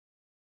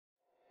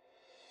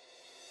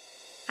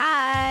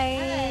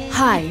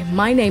Hi,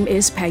 my name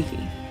is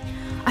Peggy.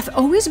 I've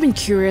always been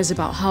curious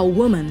about how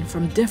women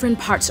from different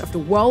parts of the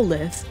world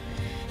live,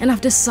 and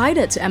I've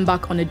decided to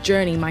embark on a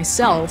journey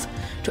myself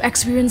to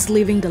experience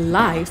living the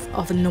life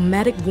of a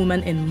nomadic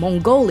woman in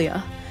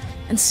Mongolia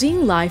and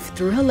seeing life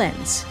through her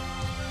lens.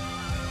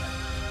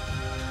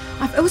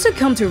 I've also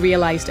come to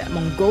realize that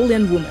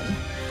Mongolian women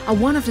are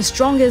one of the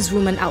strongest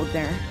women out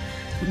there,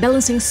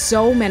 balancing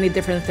so many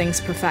different things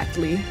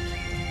perfectly.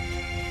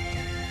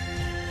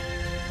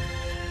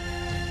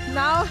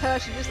 Now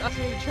she just asked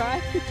me to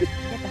try.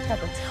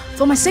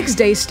 For my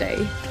 6-day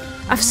stay,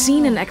 I've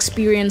seen and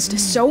experienced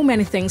so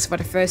many things for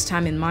the first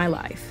time in my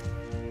life.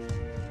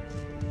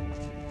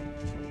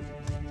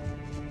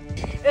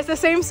 It's the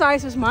same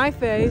size as my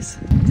face.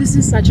 This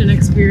is such an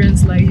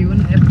experience, like you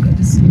wouldn't ever get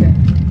to see that.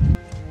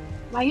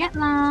 Banyak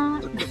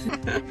lah.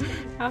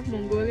 Half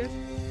Mongolian.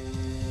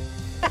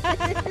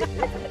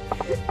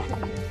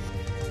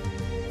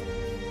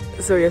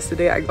 So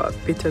yesterday I got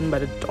bitten by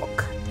the dog.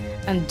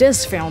 And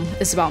this film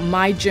is about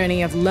my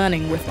journey of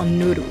learning with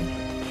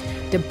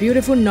Unurbileg, the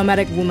beautiful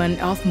nomadic woman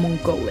of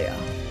Mongolia.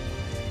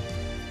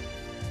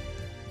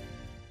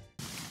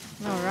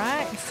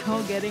 Alright,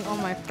 so getting all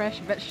my fresh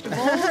vegetables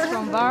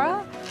from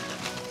Bara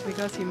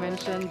because he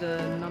mentioned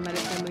the nomadic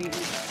family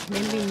eats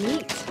mainly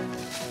meat.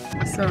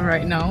 So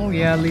right now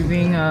we are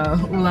leaving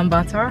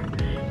Ulaanbaatar,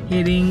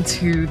 heading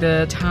to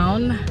the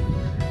town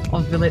or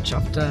village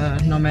of the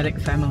nomadic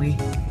family.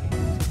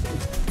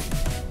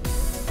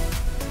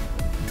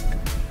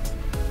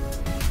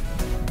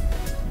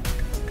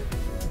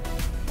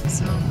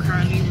 So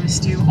currently we're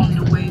still on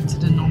the way to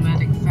the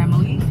nomadic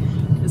family.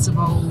 It's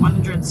about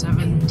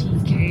 170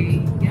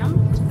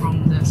 km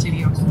from the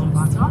city of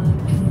Ulaanbaatar.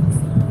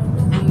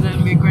 And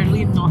then we're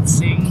gradually not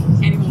seeing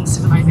any more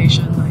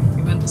civilization, like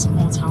even the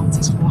small towns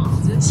and small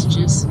houses,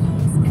 just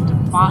in the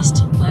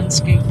vast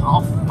landscape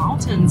of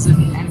mountains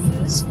and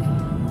animals.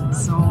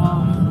 So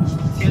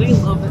feeling a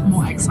little bit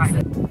more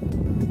excited.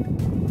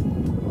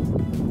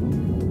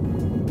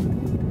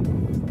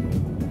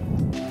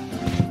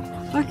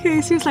 Okay,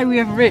 it seems like we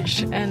have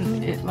reached,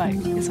 and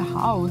it's a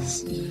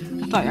house.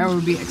 I thought I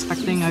would be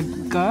expecting a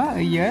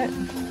yurt,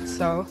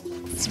 so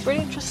it's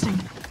pretty interesting.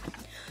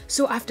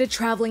 So after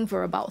traveling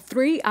for about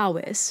 3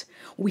 hours,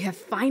 we have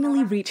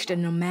finally reached the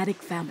nomadic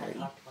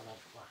family.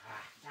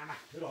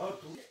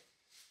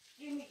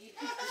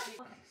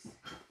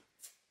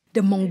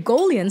 The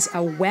Mongolians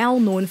are well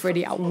known for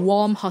their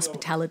warm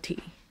hospitality.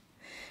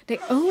 They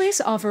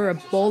always offer a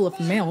bowl of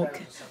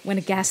milk when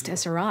a guest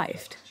has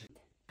arrived.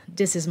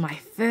 This is my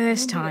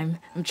first time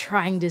I'm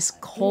trying this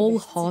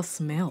cold horse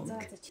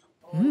milk.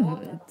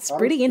 It's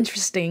pretty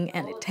interesting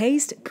and it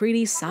tastes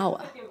pretty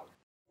sour.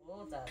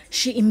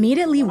 She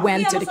immediately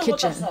went to the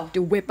kitchen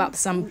to whip up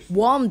some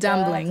warm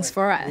dumplings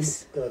for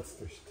us. It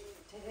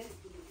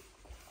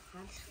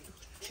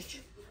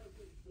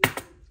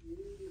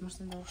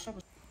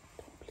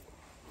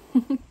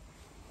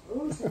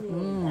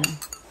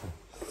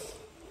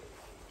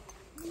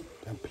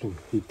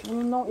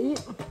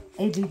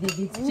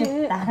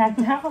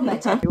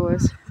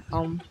was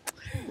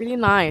really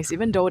nice,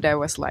 even though there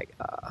was like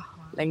a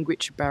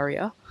language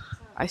barrier.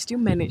 I still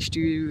managed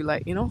to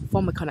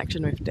form a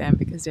connection with them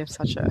because they have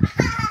such a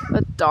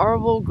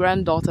adorable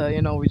granddaughter.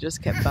 We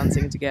just kept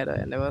dancing together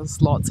and there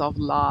was lots of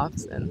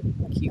laughs and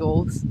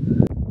giggles.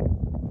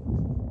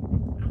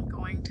 I'm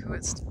going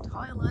towards the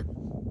toilet.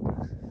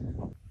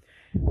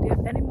 They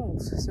have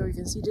animals, so you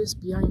can see just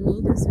behind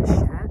me there's a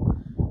shed,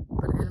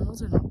 but the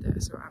animals are not there,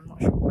 so I'm not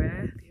sure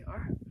where they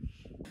are.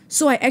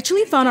 So I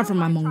actually found out from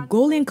my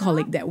Mongolian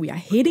colleague that we are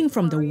heading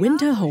from the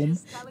winter home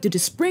to the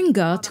spring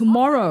girl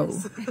tomorrow. When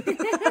you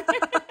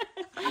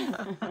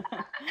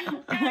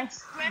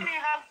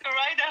have to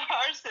ride the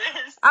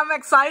horses. I'm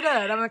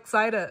excited.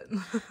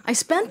 I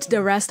spent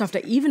the rest of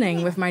the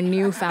evening with my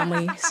new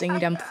family, seeing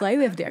them play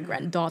with their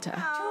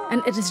granddaughter.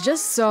 And it is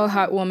just so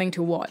heartwarming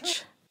to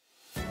watch.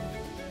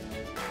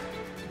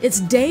 It's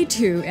day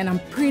 2 and I'm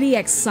pretty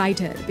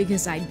excited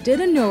because I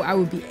didn't know I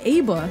would be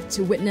able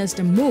to witness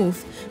the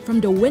move from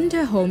the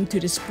winter home to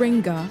the spring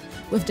girl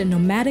with the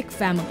nomadic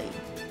family.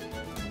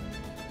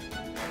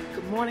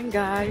 Good morning,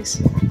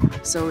 guys.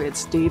 So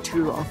it's day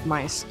 2 of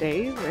my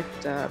stay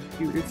with the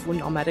beautiful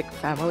nomadic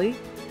family.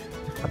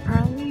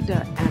 Apparently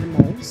the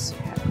animals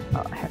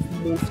have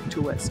moved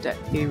towards that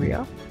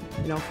area,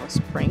 for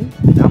spring,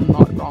 if I'm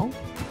not wrong.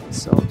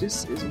 So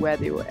this is where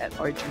they were at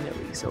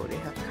originally, so they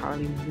have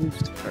currently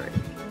moved already.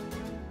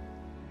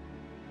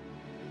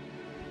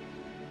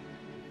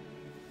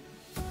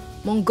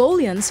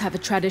 Mongolians have a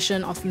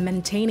tradition of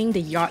maintaining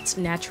the yard's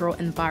natural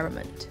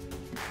environment.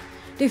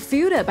 They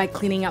feel that by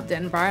cleaning up the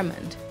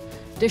environment,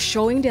 they're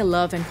showing their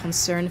love and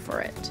concern for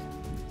it.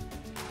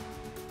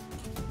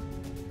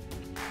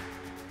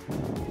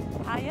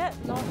 Tired?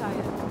 No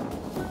tired.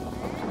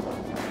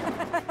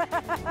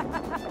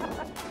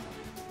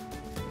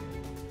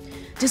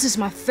 This is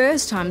my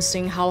first time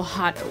seeing how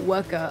hard a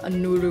worker a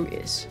Nuru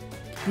is.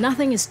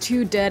 Nothing is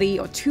too dirty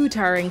or too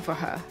tiring for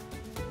her.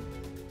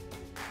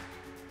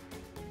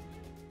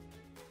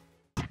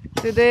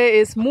 Today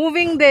is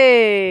moving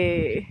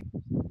day.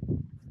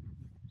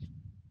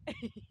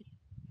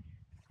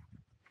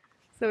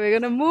 So we're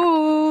gonna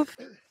move.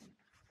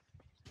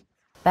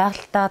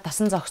 Байгальтаа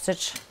тасан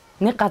зогсож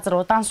нэг газар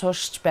удаан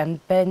сууршиж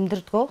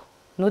бандирдгөө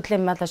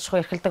нүүдлийн мал аж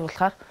ахуй эрхэлдэг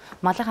болохоор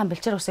малынхаа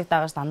бэлчээр үсийг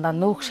дагаж дандаа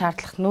нүүх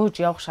шаардлага,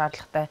 нүүж явах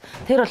шаардлагатай.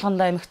 Тэр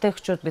болгондоо эмэгтэй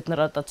эхчүүд бид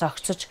нар одоо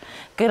зогсож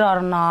гэр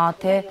орноо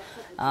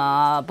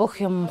бүх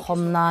юм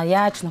хумнаа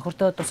яаж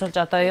нөхөртөө тусалж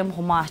одоо юм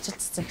хумаа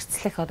ачил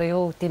цэцлэх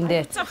одоо юу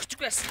гэмдээ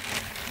зогсчихгүй байсан.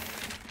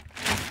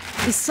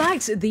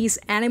 Besides these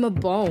animal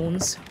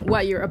bones,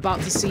 what you're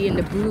about to see in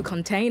the blue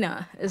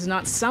container is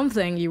not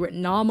something you would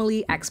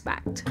normally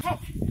expect.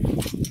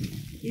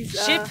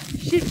 Sheep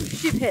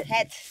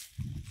head.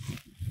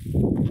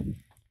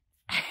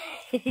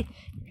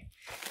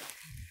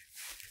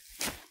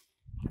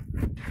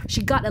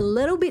 She got a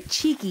little bit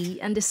cheeky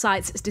and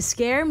decides to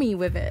scare me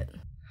with it.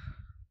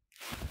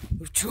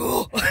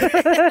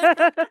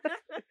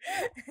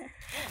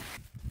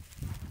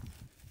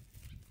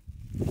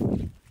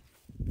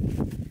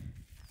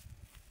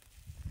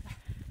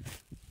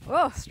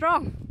 Oh,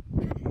 strong.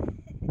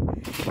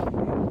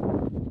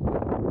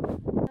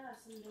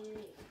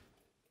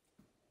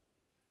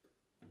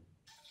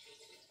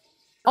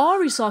 All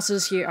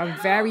resources here are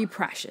very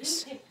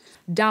precious,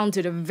 down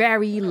to the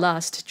very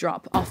last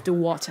drop of the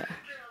water.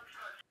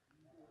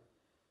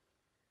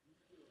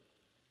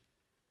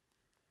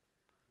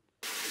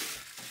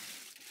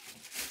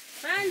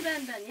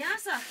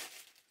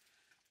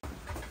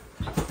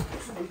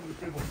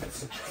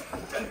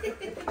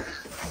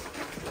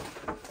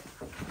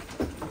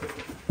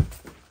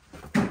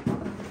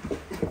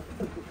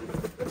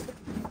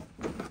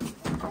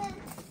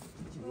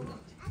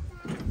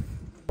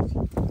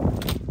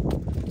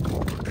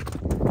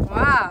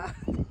 Wow,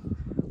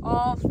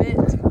 all fit.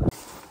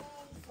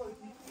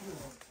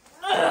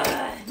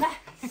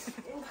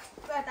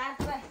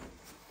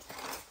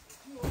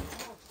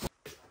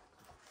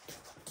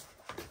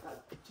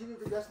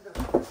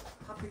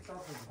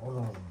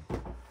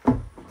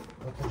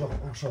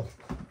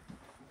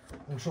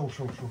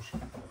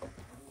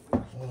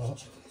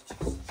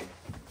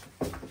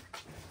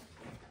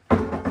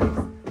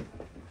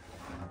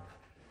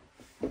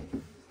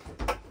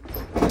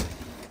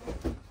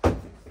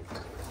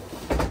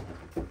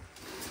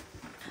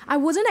 I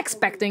wasn't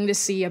expecting to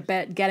see a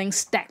bed getting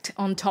stacked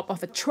on top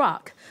of a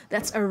truck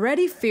that's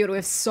already filled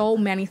with so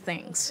many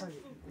things.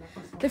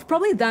 They've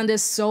probably done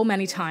this so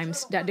many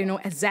times that they know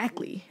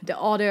exactly the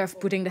order of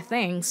putting the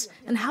things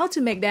and how to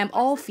make them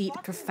all fit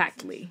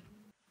perfectly.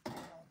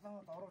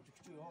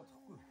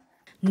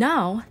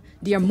 Now,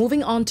 they are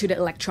moving on to the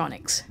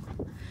electronics.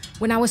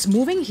 When I was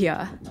moving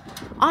here,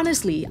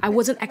 honestly, I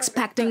wasn't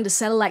expecting the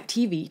satellite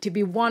TV to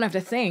be one of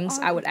the things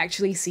I would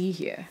actually see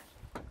here.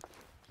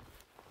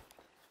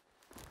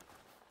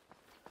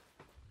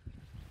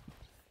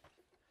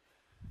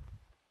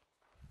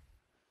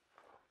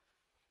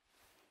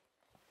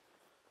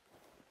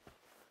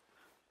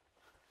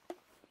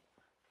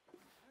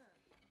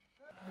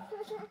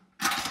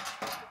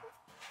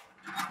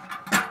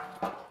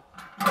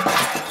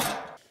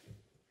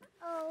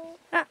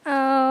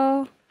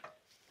 Uh-oh.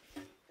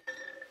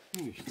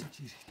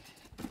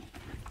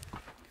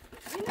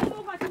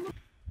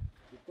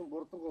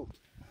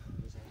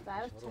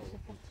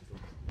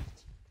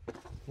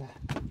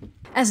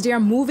 As they are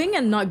moving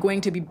and not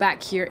going to be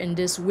back here in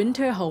this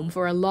winter home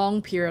for a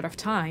long period of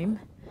time,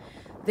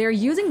 they are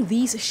using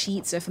these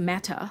sheets of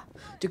mata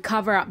to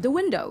cover up the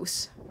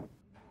windows.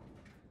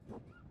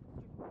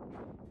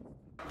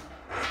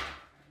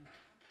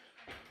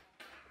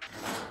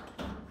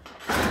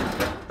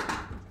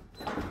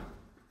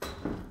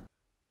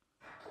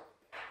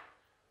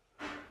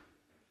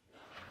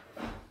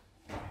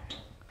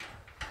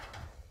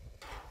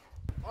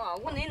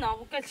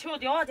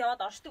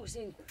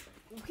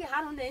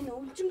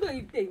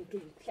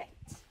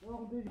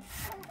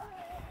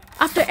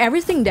 After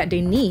everything that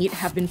they need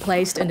have been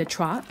placed in the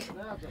truck,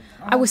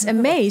 I was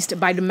amazed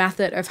by the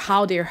method of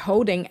how they're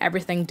holding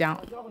everything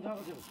down.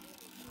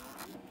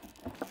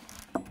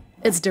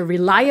 It's the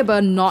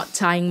reliable knot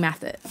tying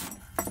method.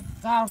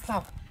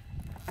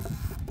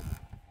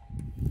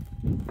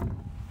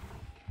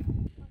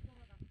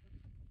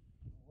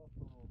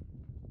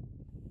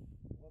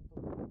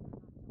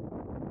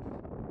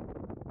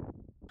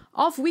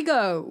 Off we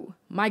go,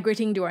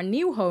 migrating to our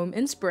new home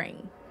in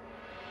spring.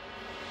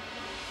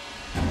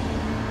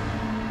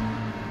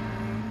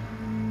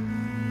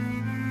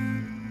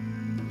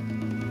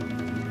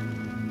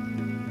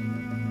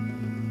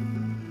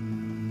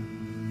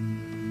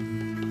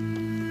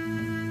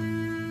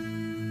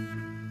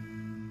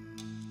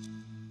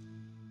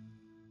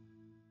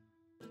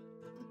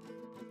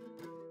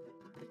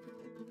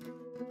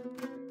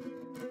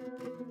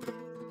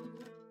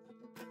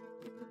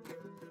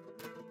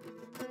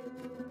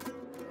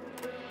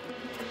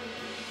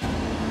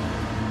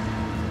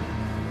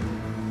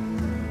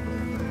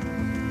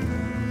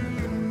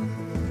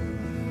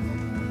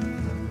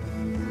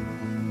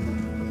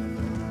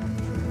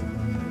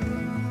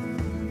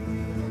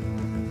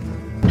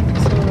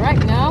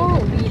 Right now,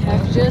 we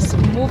have just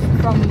moved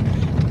from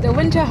the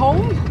winter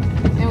home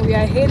and we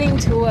are heading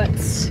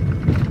towards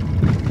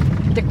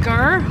the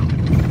car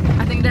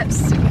I think that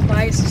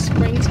signifies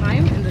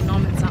springtime and the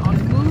nomads are on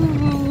the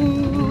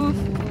move.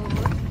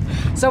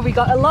 So we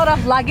got a lot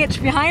of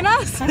luggage behind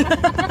us.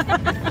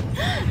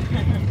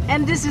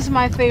 And this is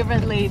my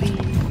favorite lady.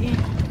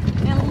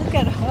 And look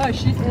at her,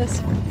 she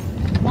is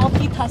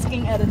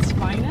multitasking at its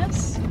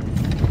finest.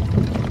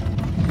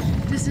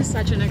 This is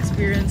such an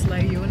experience,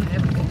 like you wouldn't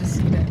ever get to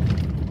see that.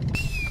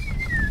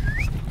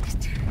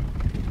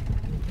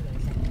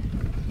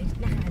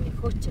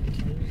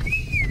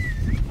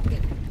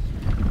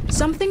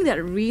 Something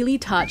that really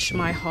touched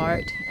my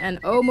heart and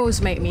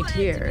almost made me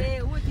tear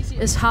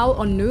is how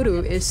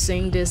Unuru is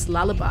singing this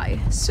lullaby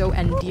so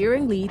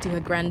endearingly to her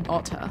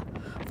granddaughter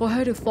for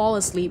her to fall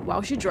asleep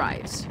while she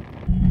drives.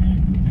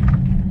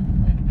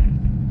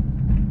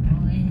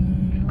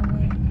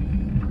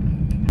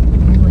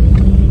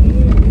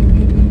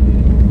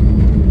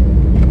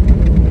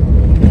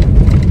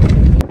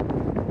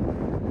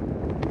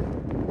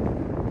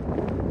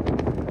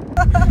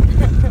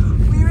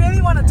 We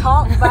really want to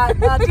talk about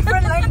a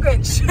different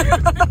language.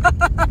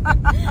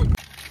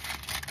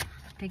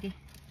 되게.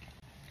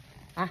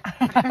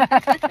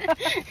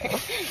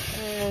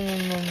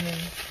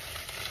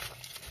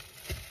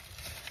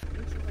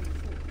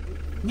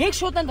 Нэг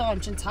шуудаанд байгаа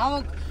юм чинь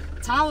цааваг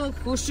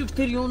хөөшиг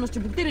тэр юунууд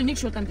чинь бүгдээрээ нэг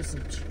шуудаанд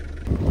байсан юм чи.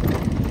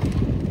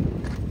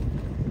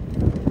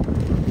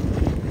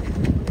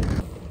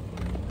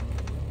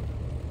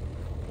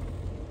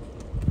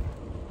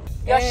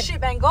 Your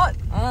sheep and goat?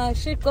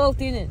 Sheep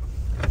goat in it.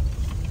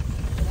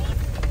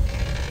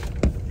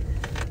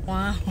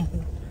 Wow,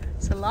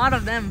 it's a lot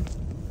of them.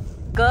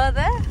 Go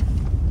there?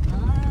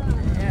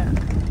 Yeah.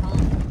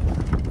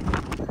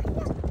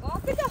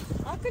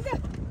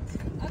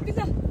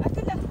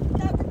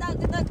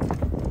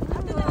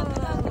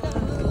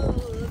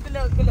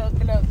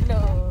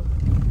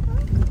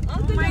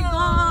 Oh my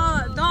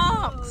god,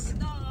 dogs!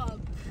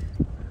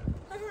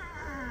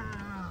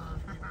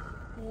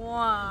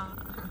 Wow.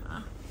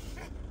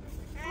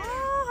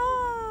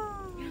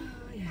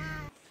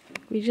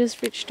 We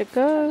just reached the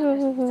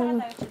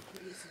goal.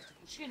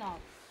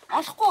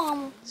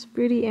 It's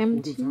pretty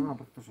empty.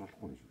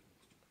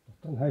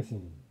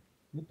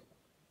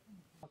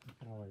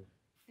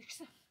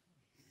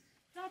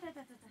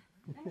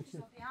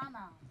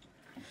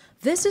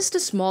 This is the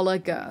smaller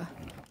gur,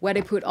 where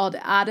they put all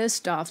the other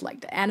stuff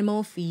like the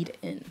animal feed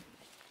in.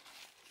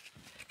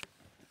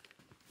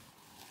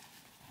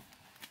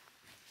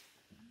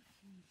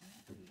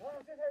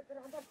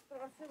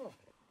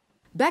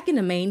 Back in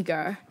the main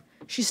gur,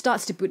 she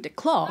starts to put the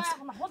cloth,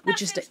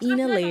 which is the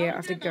inner layer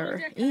of the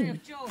gur,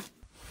 in.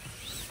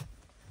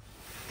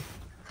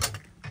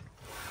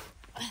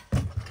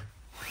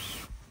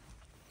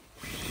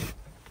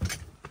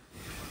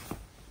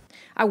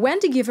 I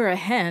went to give her a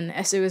hand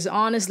as it was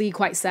honestly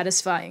quite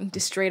satisfying to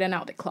straighten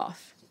out the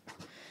cloth.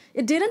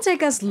 It didn't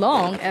take us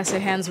long as her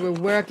hands were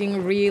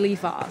working really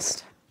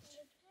fast.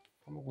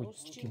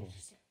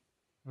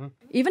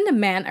 Even the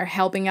men are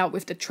helping out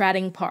with the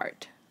threading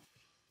part.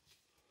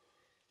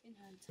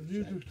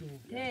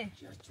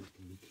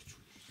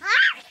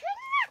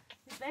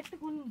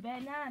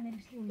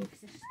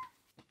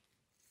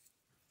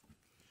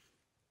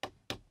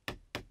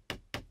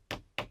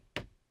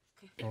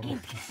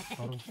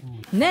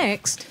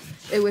 Next,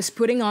 it was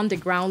putting on the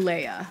ground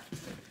layer.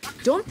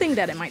 Don't think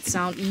that it might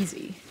sound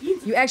easy.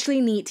 You actually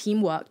need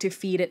teamwork to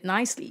feed it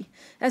nicely,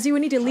 as you will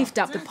need to lift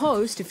up the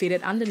post to feed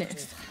it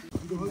underneath.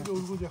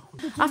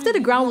 After the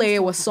ground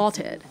layer was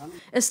sorted,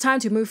 it's time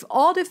to move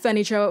all the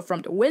furniture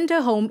from the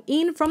winter home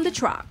in from the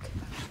truck.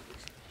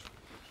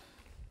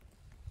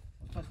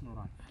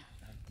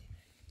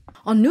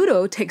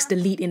 Unuru takes the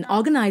lead in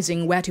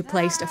organizing where to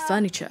place the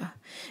furniture,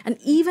 and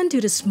even to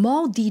the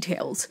small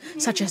details,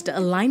 such as the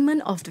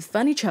alignment of the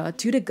furniture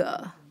to the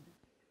gur.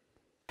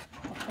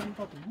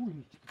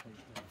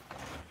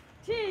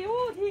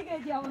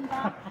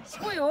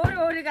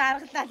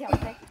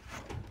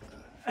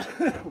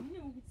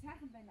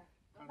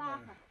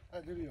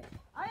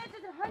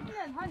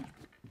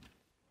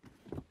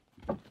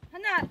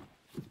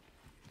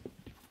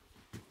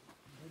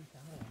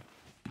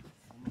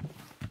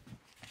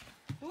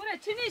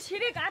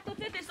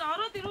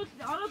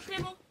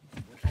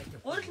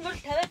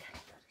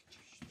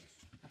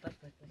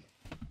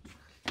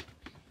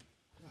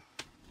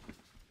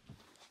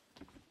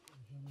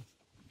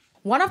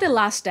 One of the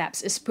last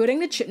steps is putting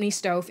the chimney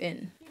stove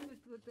in.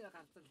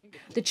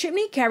 The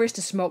chimney carries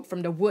the smoke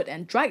from the wood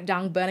and dried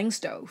dung burning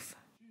stove.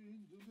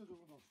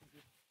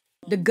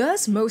 The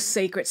gur's most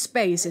sacred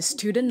space is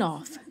to the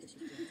north.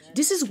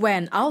 This is where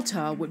an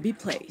altar would be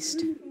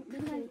placed.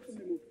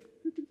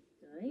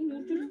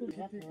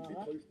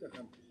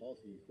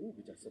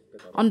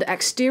 On the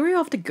exterior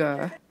of the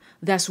gur,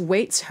 there's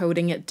weights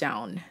holding it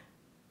down.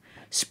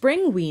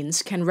 Spring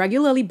winds can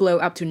regularly blow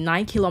up to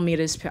 9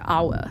 kilometers per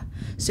hour,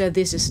 so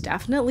this is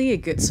definitely a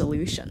good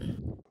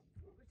solution.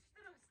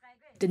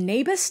 The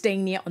neighbor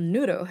staying near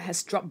Unuru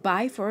has dropped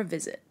by for a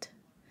visit.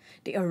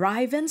 They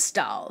arrive in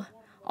style,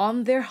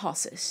 on their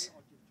horses.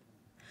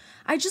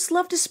 I just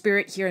love the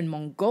spirit here in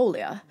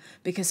Mongolia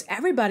because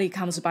everybody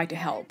comes by to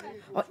help,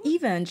 or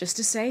even just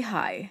to say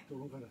hi.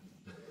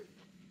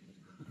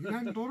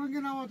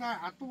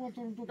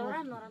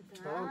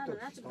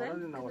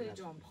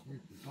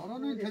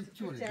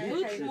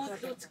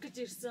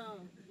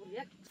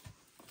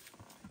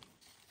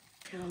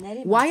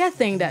 Why I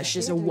think that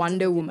she's a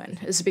Wonder Woman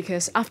is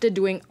because after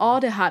doing all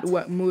the hard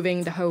work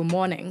moving the whole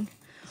morning,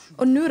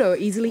 Onuro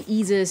easily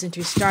eases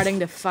into starting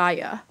the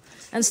fire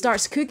and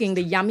starts cooking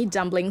the yummy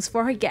dumplings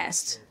for her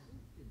guests.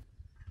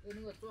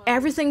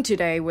 Everything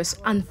today was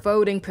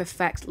unfolding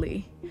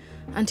perfectly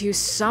until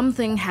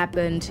something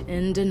happened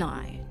in the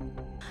night.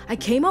 I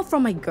came out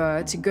from my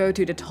gird to go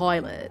to the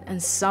toilet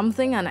and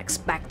something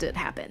unexpected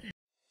happened.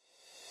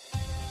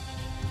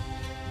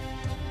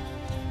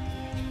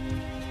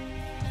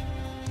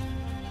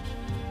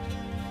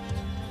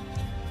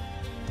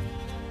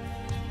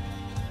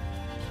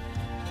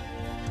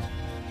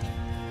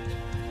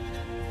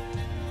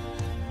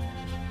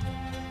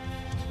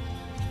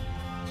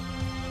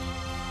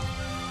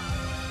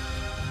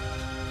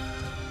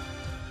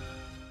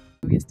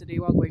 Yesterday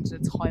while going to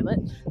the toilet,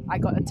 I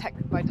got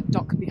attacked by the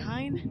dog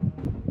behind.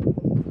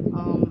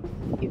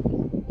 It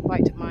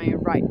bit my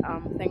right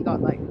arm. Thank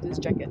God, like this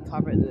jacket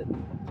covered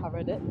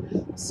it.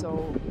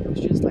 So it was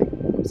just like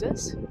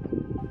bruises.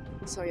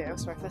 So yeah, it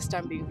was my first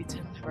time being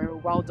bitten by a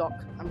wild dog.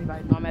 I mean, by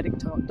a nomadic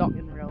dog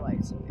in real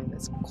life. So yeah,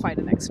 that's quite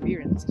an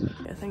experience.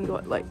 Yeah, thank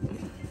God, like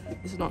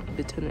it's not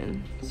bitten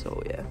in.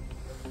 So yeah,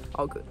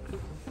 all good.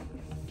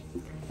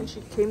 And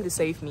she came to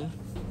save me.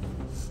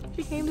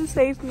 She came to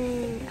save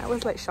me. I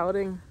was like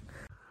shouting.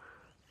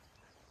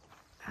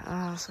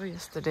 So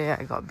yesterday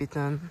I got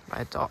bitten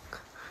by a dog.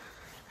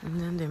 And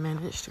then they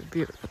managed to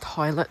build a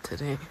toilet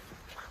today.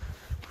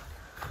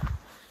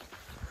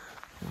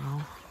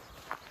 Wow.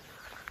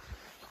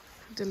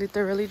 They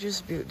literally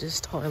just built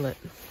this toilet.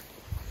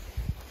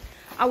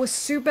 I was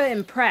super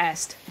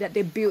impressed that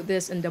they built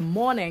this in the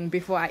morning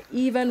before I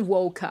even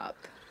woke up.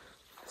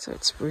 So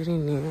it's pretty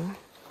new.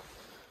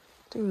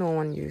 I think no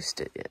one used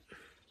it yet.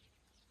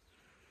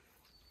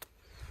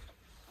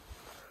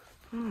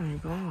 Oh my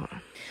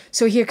god.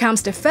 So here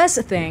comes the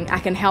first thing I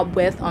can help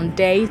with on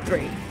day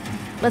 3.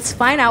 Let's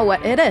find out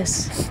what it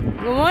is.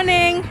 Good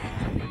morning!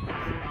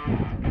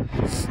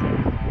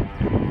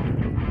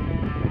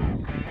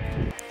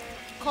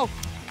 Cow.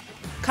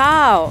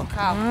 Cow.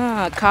 Cow.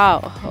 Ah,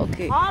 cow.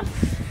 Okay. Horse.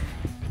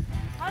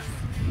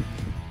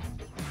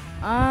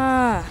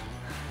 Ah.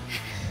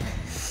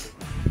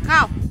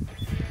 Cow.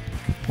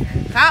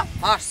 Cow.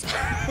 Horse.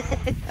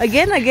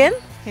 Again?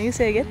 Can you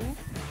say again?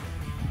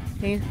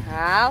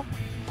 Cow.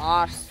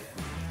 Horse.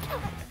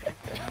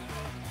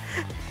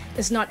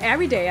 It's not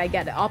every day I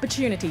get the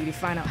opportunity to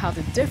find out how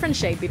to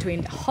differentiate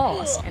between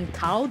horse and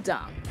cow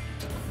dung.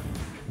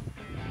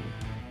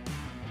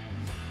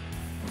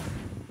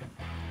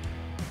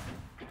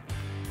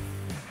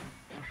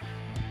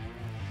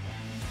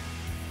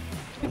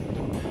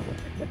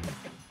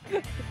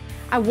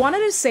 I wanted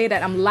to say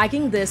that I'm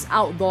liking this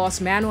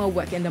outdoors manual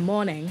work in the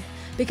morning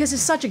because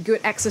it's such a good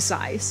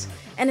exercise,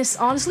 and it's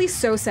honestly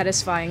so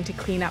satisfying to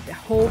clean up the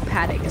whole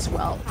paddock as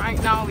well. Right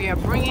now we are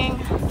bringing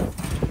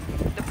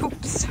the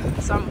poops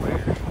somewhere.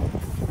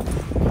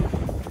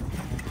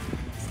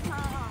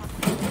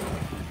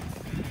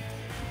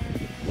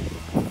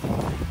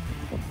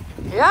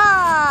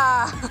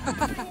 Yeah!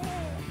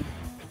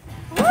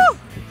 Woo!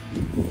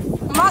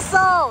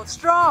 Muscle!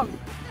 Strong!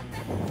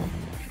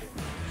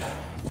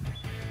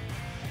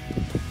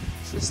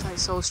 It's just like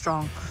so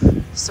strong.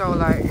 So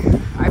like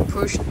I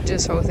pushed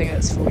this whole thing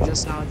that's full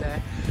just now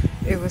there.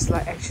 It was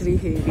like actually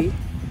heavy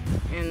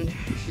and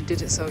she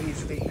did it so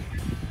easily.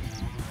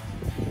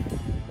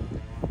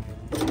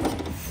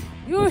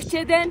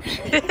 then.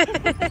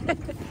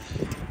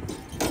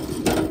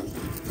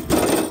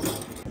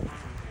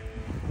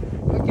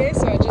 Okay,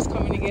 so I just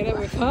communicated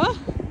with her.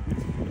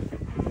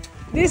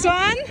 This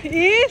one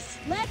is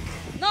Black?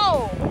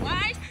 No,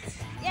 white.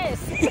 Yes.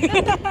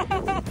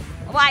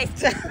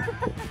 White.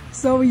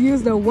 so we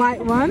use the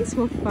white ones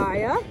for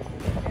fire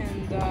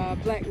and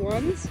black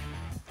ones.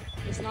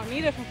 It's not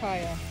needed for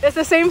fire. It's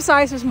the same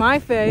size as my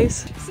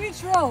face.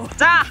 Switch roll.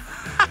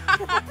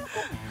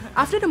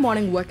 After the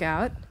morning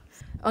workout,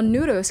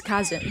 Onuro's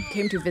cousin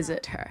came to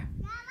visit her.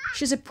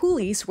 She's a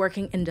police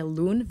working in the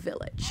Loon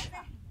village.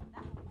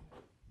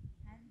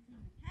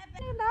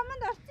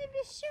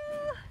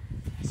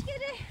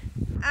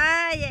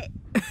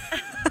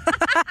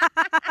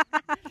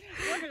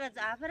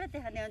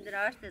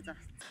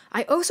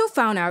 I also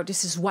found out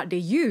this is what they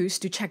use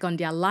to check on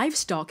their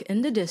livestock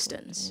in the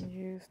distance.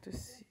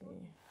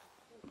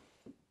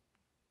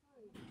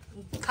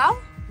 Cow,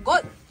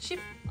 goat, sheep,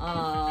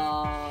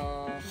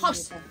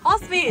 horse.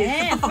 Horse meat!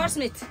 Horse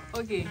meat.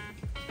 Okay.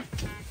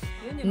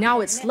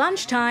 Now it's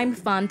lunchtime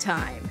fun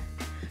time.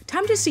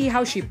 Time to see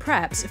how she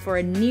preps for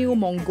a new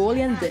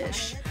Mongolian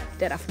dish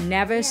that I've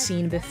never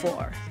seen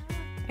before.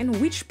 And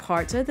which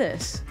parts are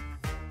this?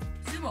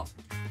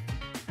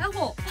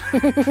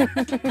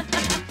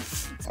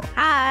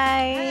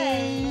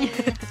 Hi!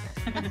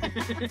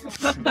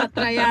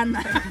 Batrayan.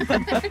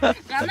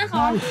 Ганах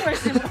орхон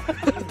байсан юм.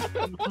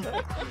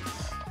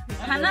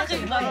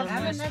 Ханахыг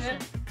гаргасан.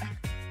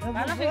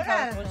 Ганахыг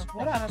гаргасан.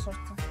 Бүр араас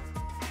урцсан.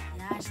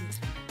 Яаж юм.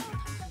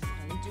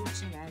 Энд юу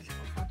чи айлах.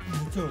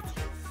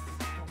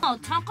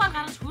 Цонхоор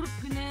гаргаж хөрөх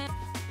гинэ.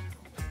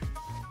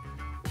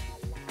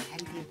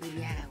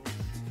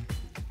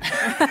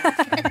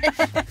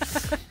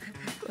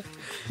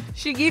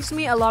 She gives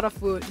me a lot of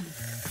food.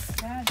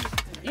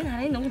 Энэ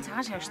харин нүгэн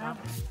цагаан шавшна.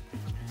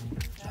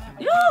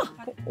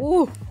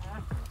 Ooh.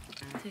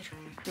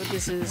 So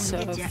this is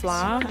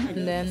flour,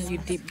 and then you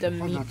dip the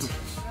meat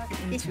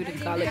into the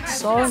garlic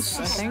sauce,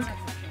 I think,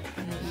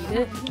 and eat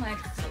it.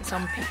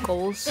 Some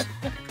pickles,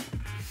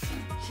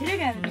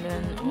 and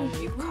then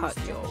you cut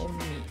your own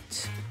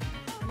meat.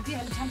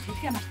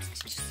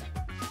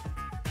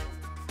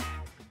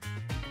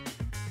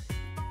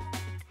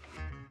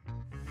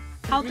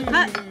 How to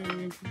cut?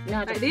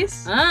 Like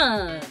this?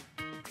 Аа.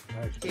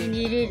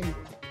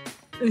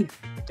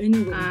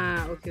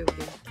 Ah, okay.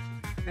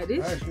 Like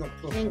this?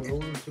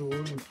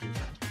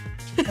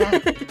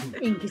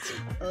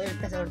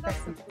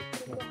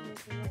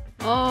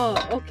 Oh,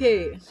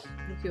 okay.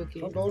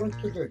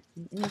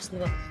 Нас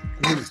нэг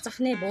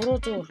захны буруу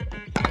зур.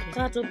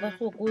 Га зур байх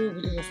уугүй юу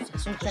гэж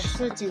асууж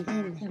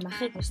байна.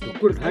 Махыг бас нэг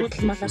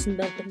малаас нь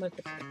байдаг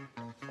байдаг.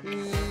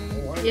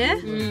 Yeah?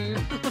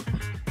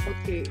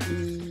 Okay.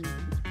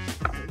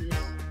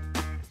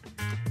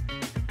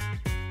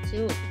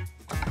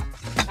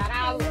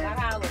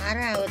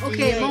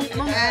 Okay,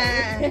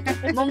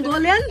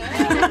 Mongolian?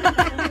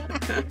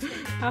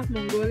 Half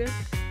Mongolian.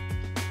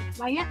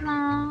 Banyak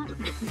lah.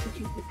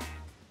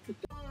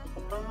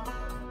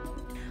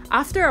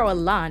 After our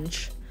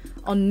lunch,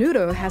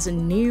 Unurbileg has a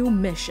new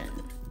mission.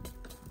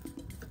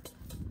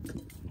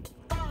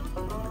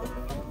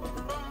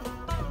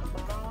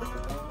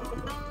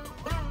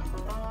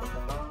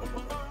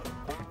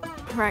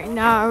 Right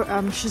now,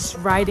 she's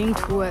riding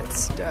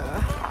towards the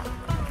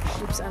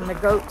sheep and the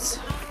goats,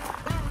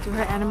 to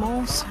her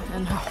animals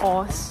and her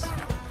horse.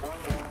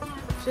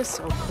 Just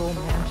so cool,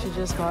 man. She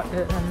just got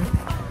it and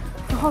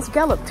the horse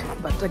galloped,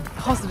 but the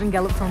horse didn't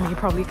gallop for me,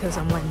 probably because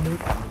I'm like noob.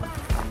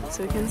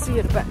 So you can see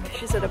at the back,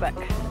 she's at the back.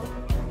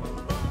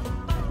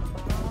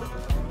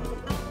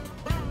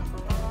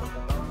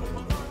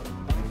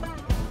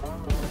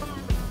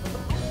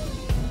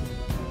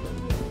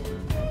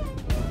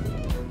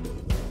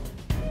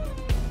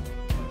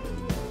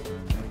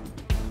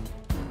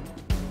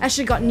 As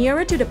she got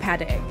nearer to the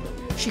paddock,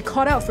 she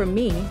called out for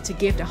me to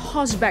give the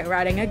horseback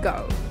riding a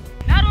go.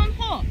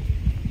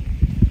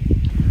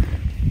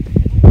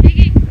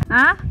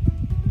 Huh?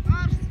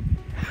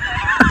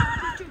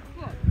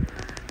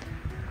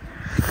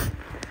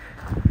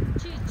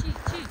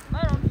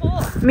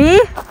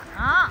 Me?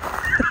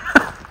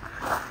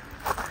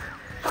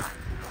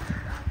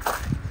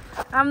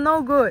 I'm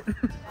no good.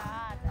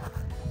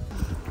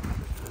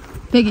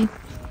 Piggy.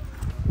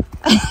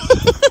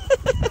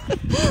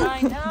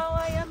 I know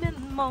I am in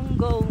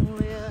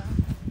Mongolia.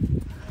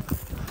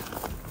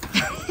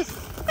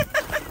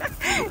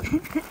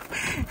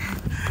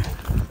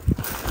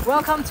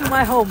 Welcome to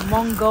my home,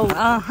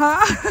 Mongolia.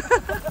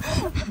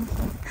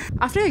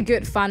 After a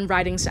good fun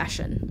riding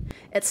session,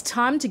 it's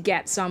time to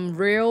get some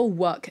real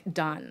work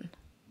done.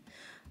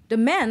 The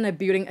men are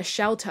building a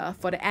shelter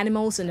for the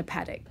animals in the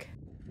paddock.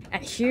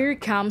 And here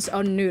comes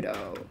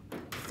Unurbileg,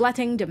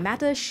 flattening the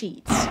metal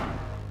sheets.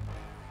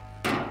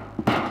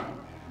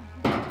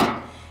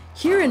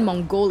 Here in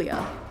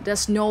Mongolia,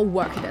 there's no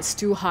work that's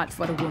too hard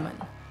for the women.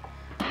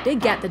 They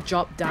get the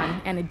job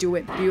done and they do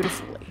it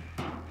beautifully.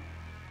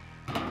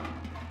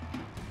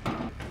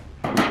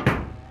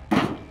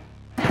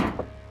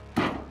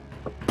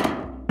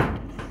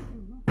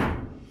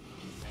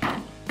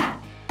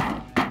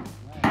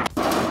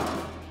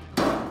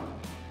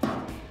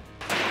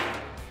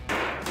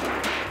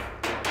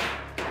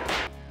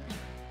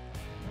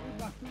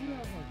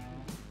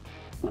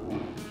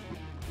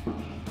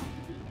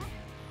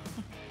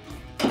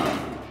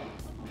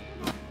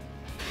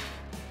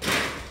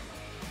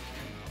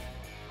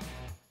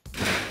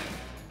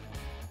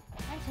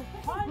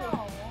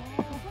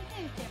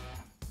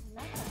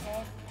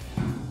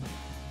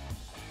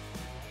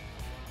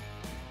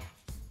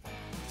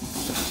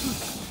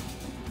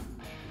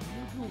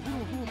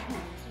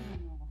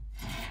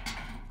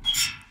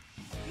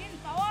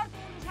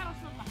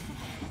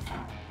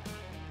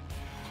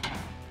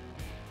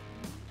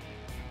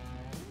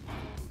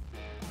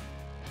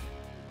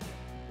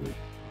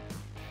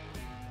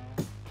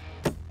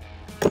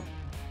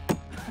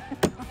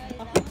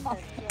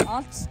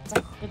 Олж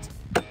зах гэж.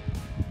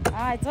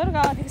 Зураг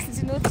аваад ирсэн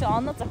чинь нөөц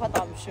оноо зохиод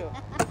байгаа юм шүү.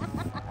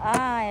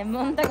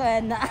 Мундаг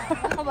байна.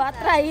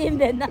 Бадраа ийм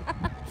байна.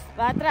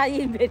 Бадраа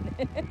ийм байна.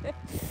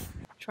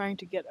 Trying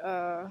to get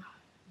a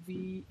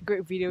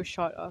great video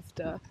shot of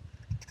the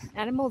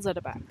animals at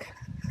the back.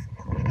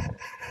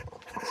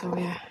 So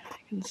yeah, I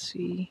can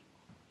see.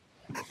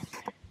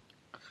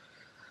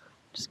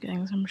 Just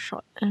getting some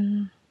shot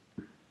in.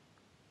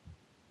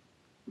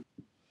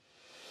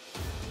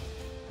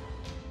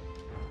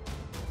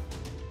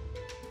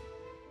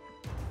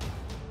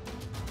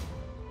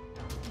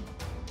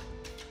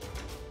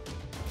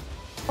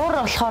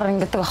 Хавар болохоор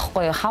ингэдэг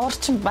байхгүй юу? Хавар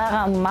чинь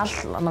байгаа мал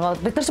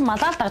нөгөө бид нар чинь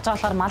малаа л дагж байгаа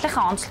болохоор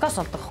малынхаа онцлогоос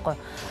болдог байхгүй юу?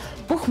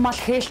 Бүх мал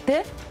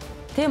хээлтэй.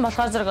 Тийм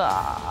болохоор зэрэг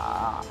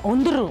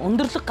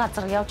өндөрлөг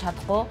газар явж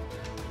чадахгүй.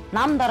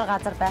 Нам дор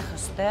газар байх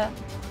ёстой.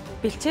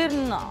 Бэлчээр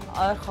нь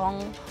ойрхон,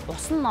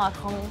 ус нь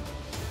ойрхон.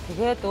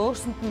 Тэгээд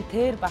өөрсөнд нь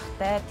тэр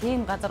багтай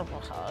тийм газарыг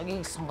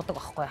сонгодог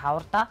байхгүй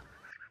хаварда.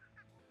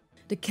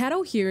 The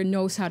cattle here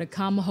knows how to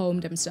come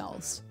home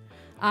themselves.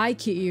 I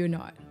kid you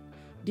not.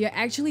 They are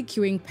actually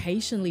queuing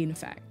patiently, in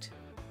fact.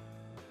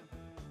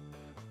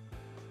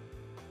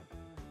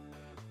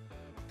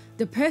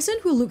 The person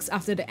who looks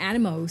after the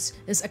animals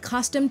is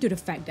accustomed to the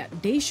fact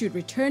that they should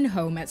return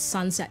home at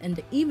sunset in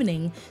the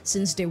evening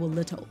since they were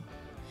little.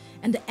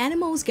 And the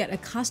animals get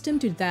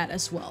accustomed to that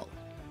as well.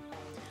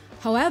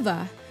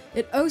 However,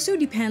 it also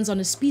depends on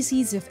the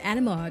species of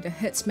animal the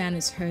herdsman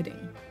is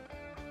herding.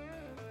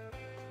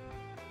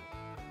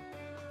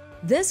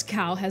 This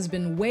cow has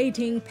been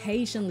waiting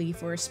patiently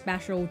for a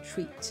special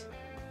treat.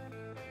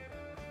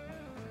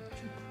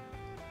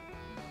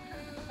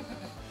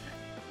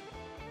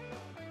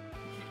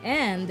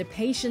 And the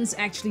patience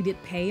actually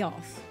did pay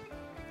off.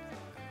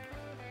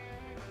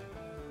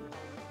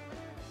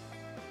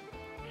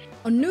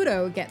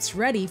 Onuro gets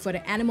ready for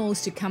the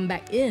animals to come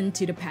back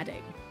into the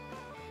paddock.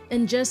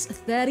 In just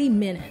 30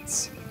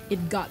 minutes,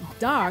 it got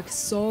dark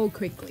so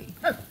quickly.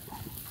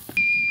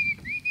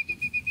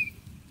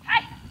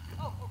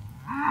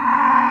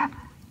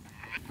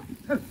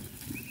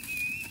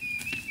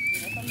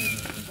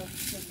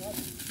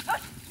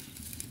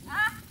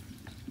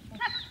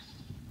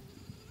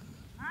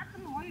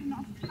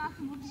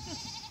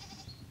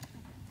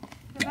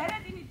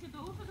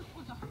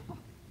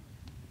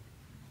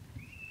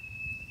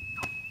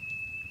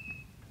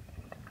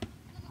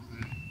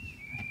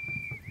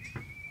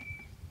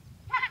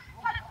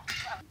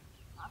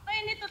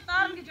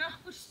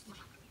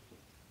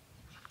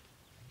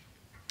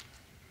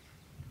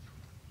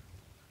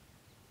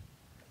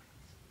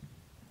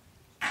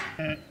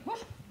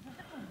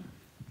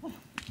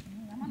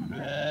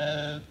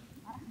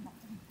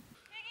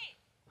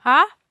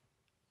 Huh?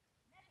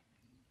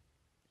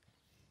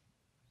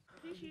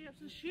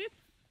 Sheep.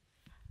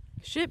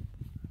 Sheep.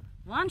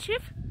 One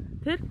sheep.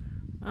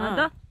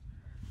 And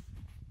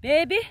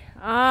baby.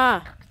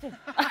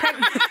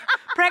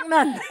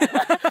 Pregnant.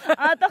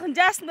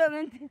 Just a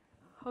moment.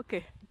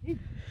 Okay.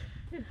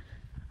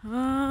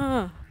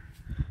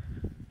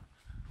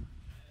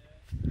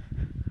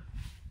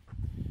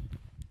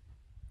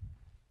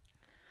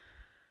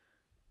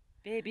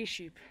 Baby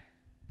sheep.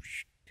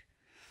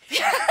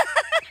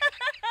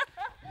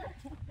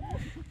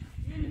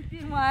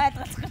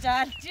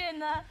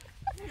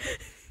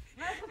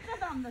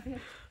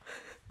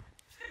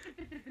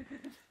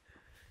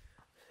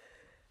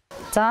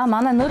 За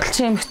манай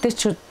нүүдэлчин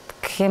эмэгтэйчүүд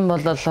гэх юм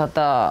бол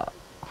одоо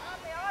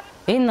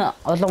энэ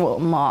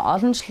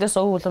олон жилээс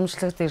өв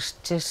уламжлалт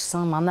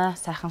иржсэн манай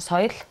сайхан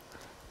соёл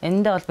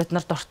энэндээ бол бид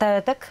нар дуртай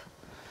байдаг.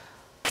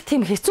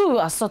 Тийм хэцүү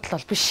асуудал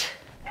бол биш.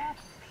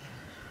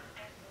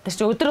 Тэр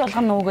чи өдөр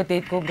болгоно нүүгээд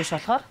идэггүй биш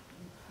болохоор.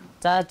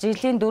 За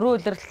жилийн 4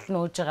 улирал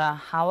нүүж байгаа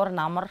хавар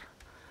намар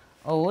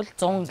өвөл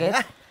 100 гээд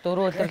 4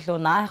 улирал нүү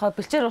наахаа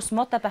бэлчээр ус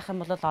муутай байх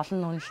юм бол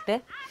олон нүүн л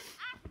дээ.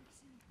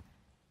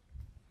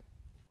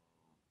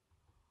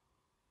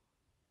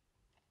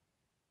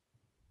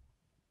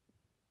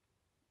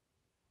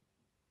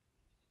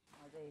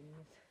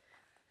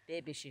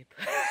 Baby sheep.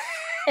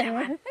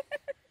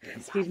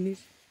 Excuse me.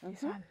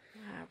 This one.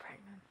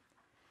 Pregnant.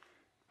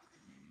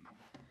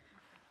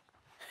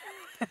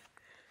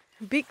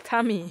 Big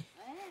tummy.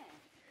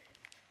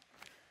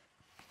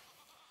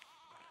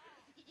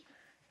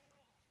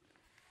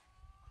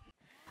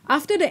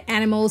 After the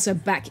animals are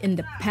back in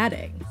the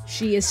paddock,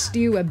 she is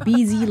still a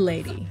busy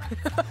lady.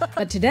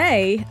 But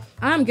today,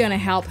 I'm gonna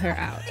help her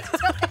out.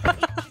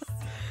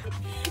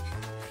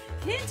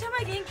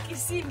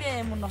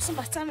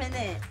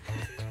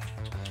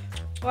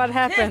 What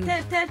happened?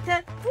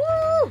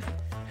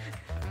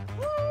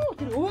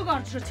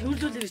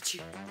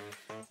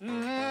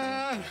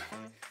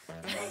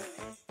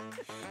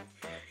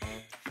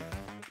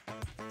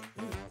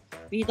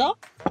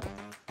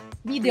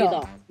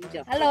 Video.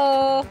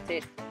 Hello.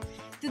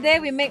 Today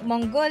we make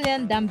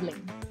Mongolian dumpling.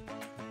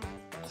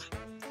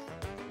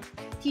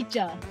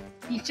 Teacher.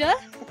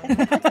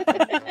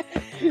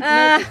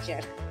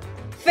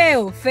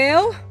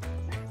 Fail.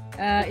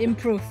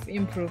 Improve.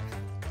 Improve.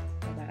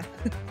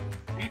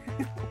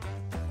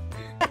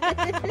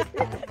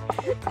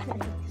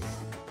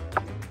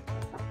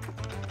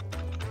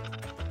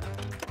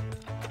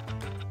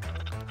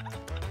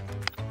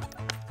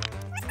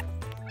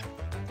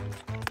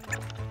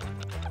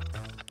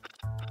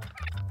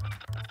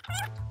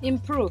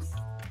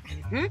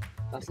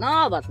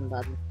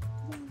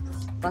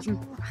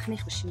 Болно.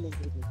 Ахных биш юм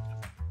байна.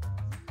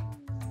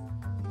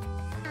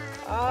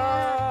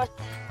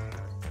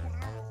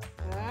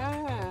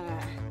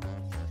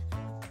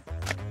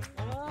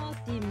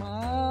 Ти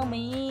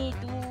мами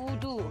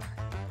дуду.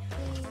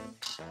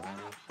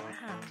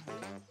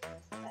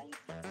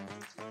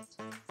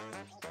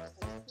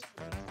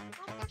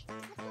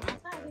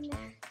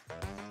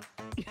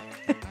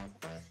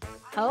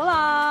 Hold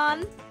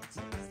on.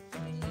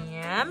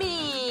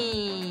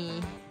 Yummy.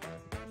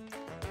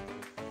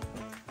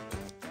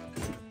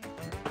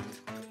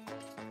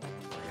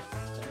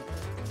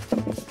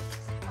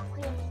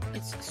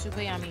 It's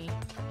super yummy.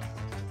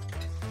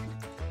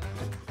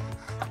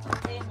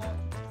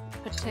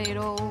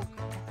 Potato.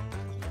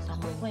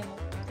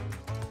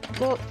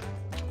 Go.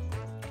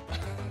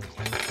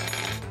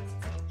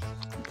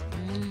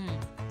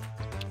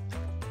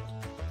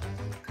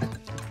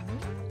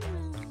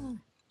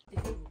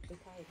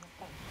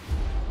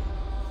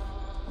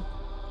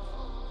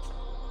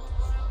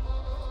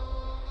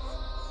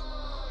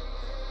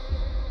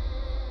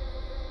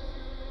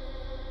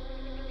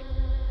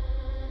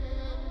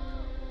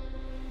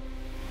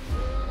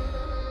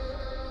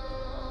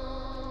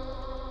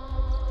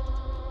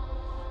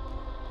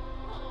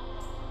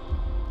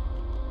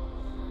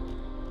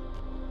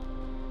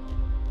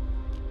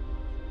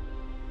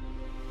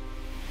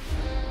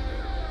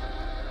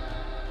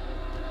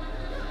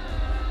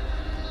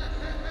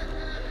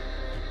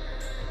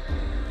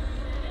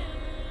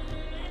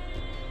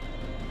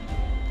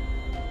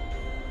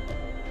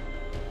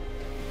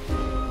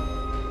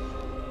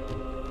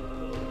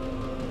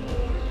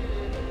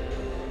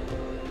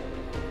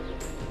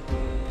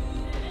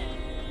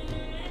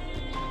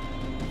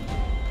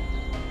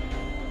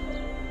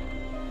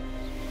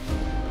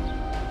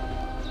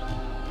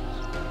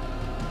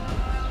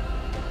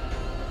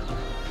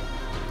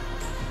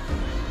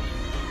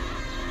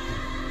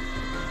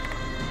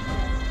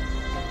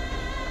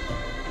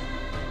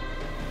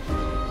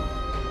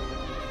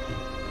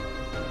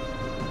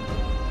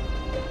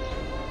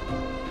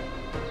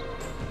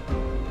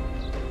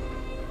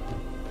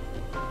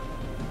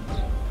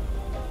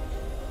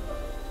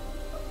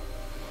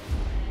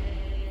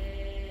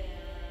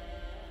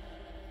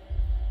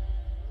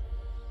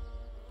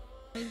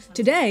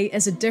 Today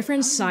is a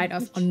different side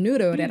of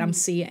Unurbileg that I'm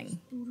seeing.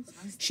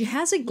 She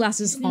has her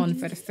glasses on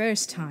for the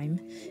first time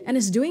and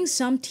is doing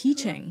some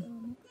teaching.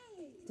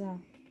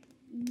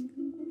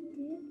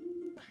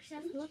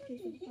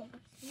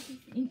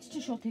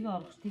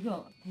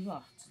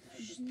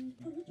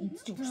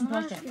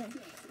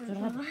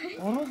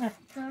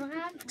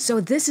 So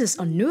this is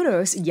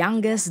Unurbileg's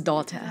youngest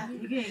daughter.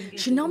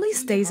 She normally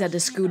stays at the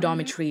school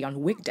dormitory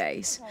on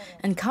weekdays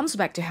and comes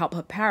back to help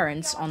her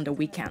parents on the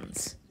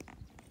weekends.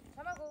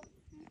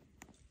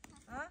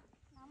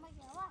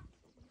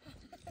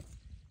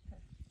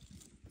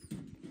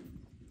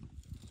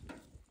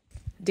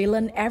 They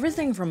learn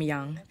everything from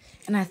young,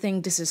 and I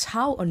think this is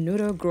how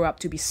Unurbileg grew up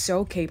to be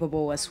so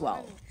capable as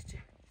well.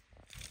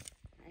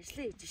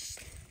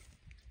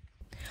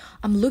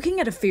 I'm looking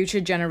at the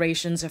future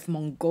generations of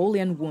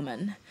Mongolian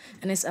women,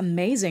 and it's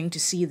amazing to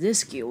see these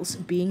skills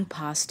being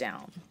passed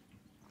down.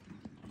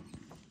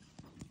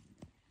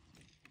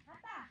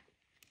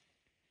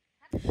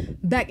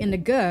 Back in the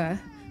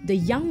ger, the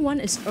young one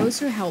is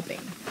also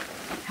helping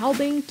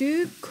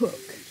to cook.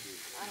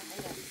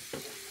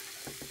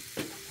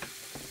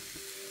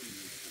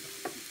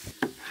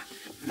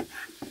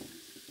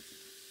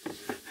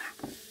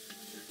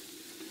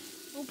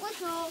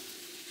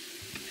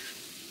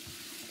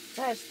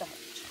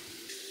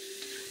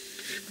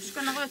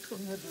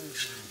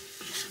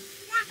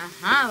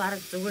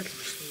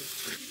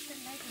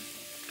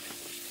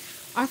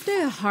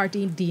 After a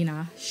hearty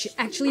dinner, she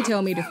actually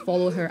told me to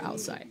follow her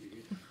outside.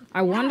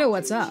 I wonder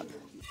what's up.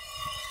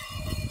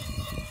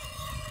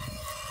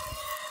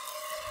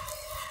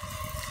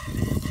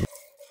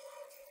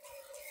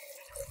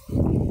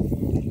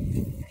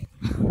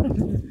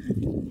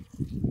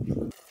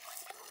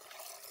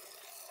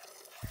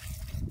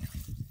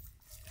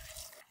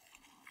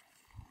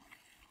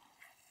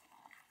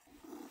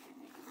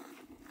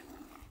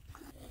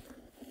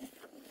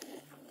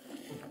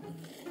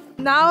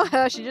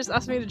 Now she just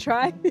asked me to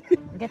try.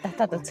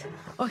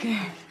 Okay.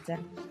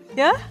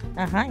 Yeah?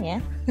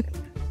 Yeah.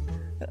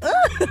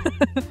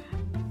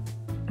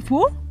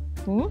 Full?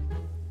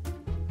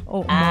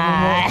 Oh,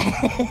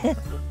 no.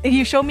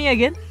 You show me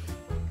again?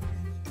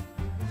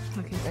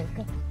 Okay.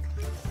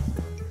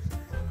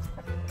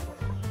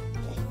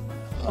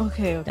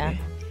 Okay.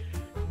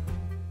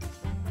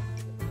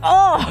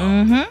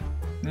 Oh!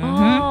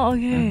 Oh,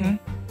 okay.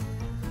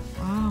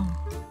 Wow.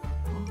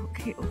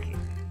 Okay. Okay.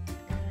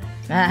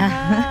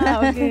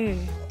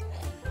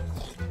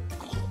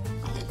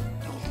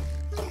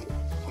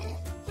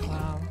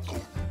 Wow.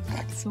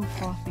 So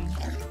frothy.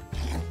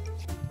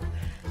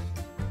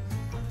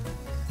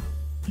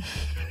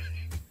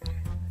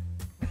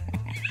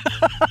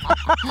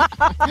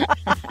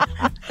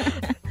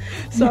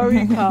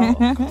 Sorry, cow.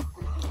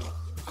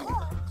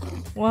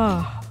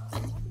 Wow.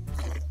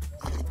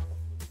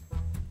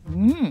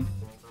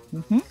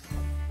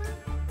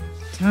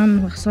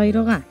 Tan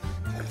soiroga.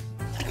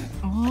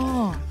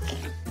 Oh.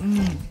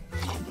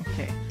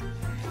 Okay.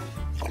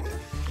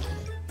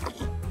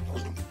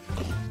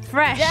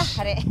 Fresh.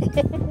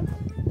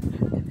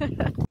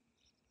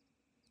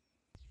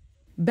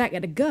 Back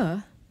at the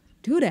ger,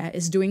 Enkhtuya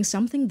is doing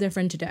something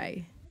different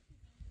today.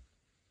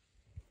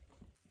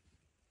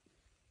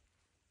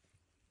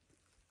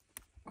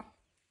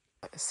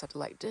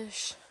 satellite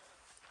dish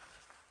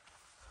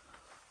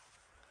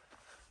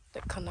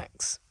that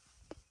connects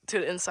to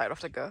the inside of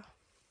the girl.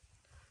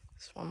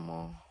 There's one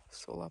more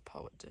solar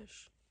powered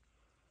dish.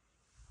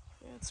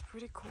 Yeah, it's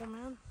pretty cool,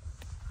 man.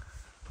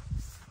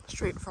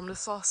 Straight from the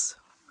source.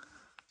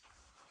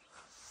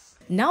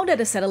 Now that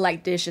the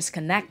satellite dish is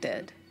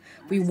connected,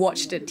 we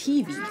watch the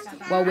TV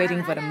while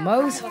waiting for the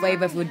most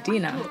flavorful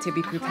dinner to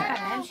be prepared.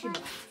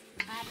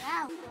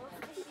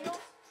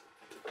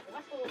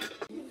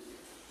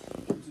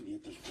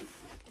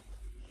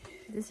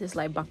 This is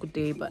like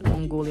bakute but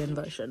Mongolian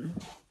version.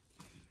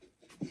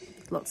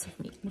 Lots of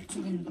meat.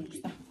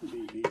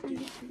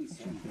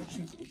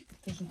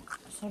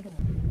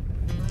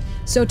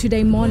 So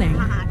today morning,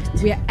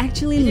 we are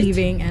actually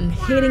leaving and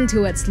heading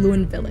towards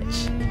Loon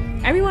village.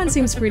 Everyone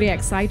seems pretty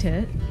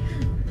excited.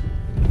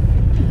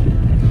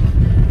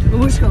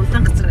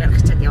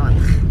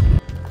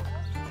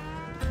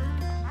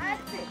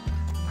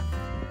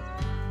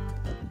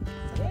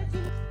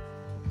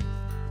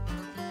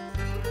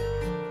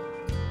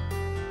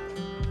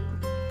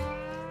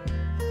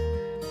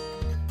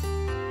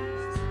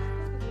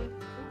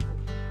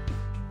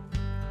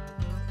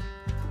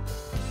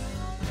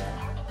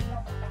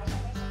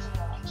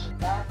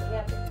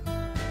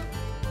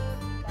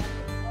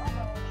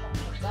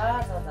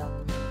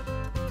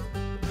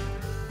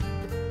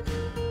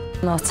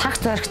 Нөө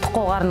цагт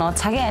баригдахгүйгээр нөө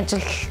цагийн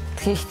ажил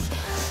хийх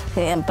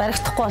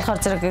баригдахгүй болохоор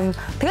зэрэг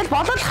тэгэл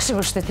болоолох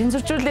шиг шүү дээ.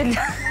 Тэнцвэржүүлээл.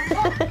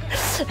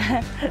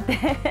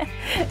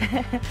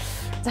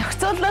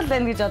 Зохицуулал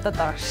байна гэж бодоод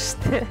байгаа шүү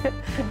дээ.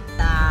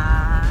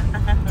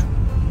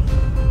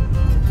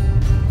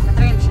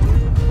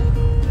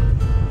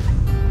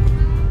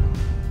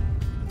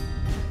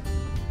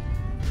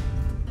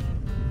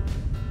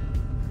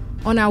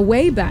 On our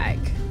way back,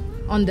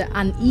 on the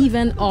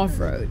uneven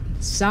off-road,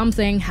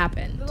 something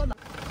happened.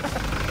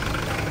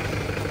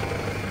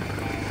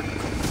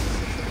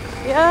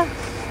 Yeah.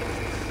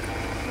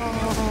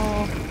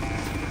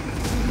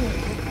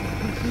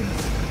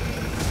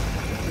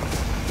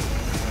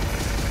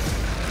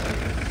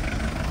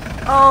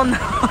 Oh no.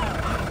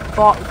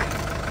 Fuck.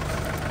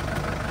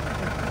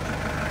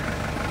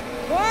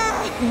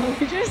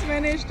 We just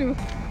managed to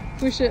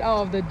push it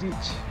out of the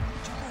ditch.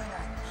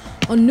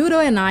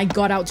 Onuro and I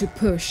got out to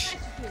push,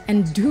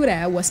 and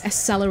Enkhtuya was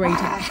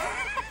accelerating.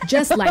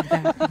 Just like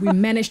that, we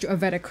managed to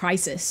avert a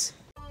crisis.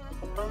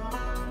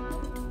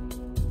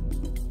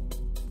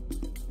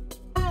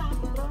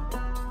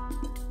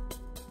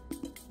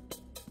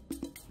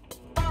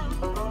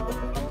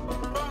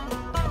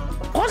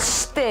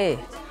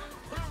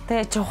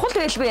 Тэгээ чухал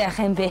байлгүй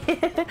яах юм бэ?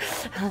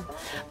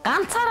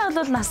 Ганцаараа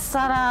бол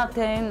нассаараа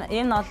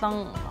энэ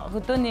олон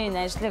хөдөөний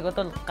ажлыг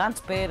бол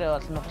ганц бээр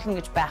бол нуглана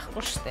гэж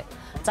байхгүй шүү дээ.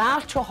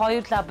 Заавалчгүй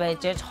хоёулаа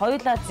байж ээж,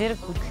 хоёулаа зэрэг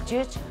хөдөлж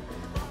ээж,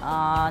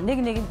 нэг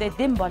нэгэндээ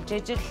дэм болж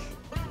ээж л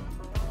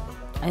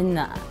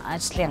энэ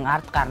ажлын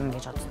ард гарна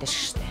гэж боддөө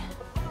шүү дээ.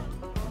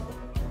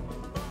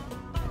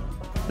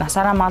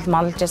 Насаараа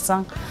малж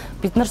исэн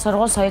бид нар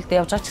сургууль соёлд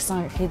явж байгаа ч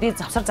гэсэн хэдий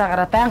завсар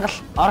заагаараа байнга л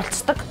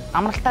оролцдог,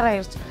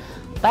 амралтаараа ирж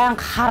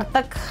байнга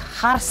хардаг,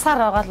 харсаар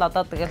байгаа л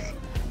одоо тэгэл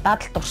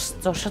дадал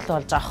зуршил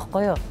болж байгаа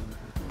хгүй юу.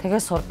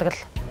 Тэгээс сурдаг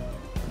л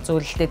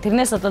зүйлтэй.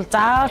 Тэрнээс бол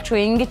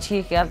заавалчгүй ингэж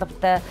хийх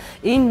ялбартай,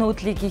 энэ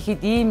нүүдлийг хийхэд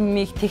ийм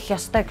их тех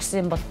ёстой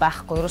гэсэн юм бол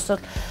байхгүй. Ерөөсөө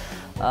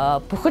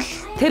бүхэл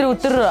тэр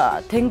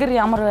өдөр тэнгэр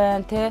ямар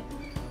байна те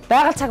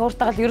байгаль цаг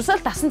ууртайгаа л ерөөсөө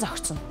л дасан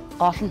зогцсон.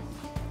 Гол нь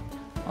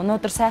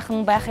өнөөдөр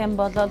сайхан байх юм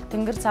бол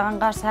тэнгэр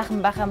цагаангаар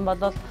сайхан байх юм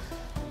бол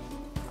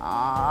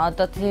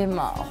одоо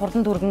тийм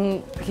хурдан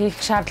түргэн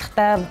хийх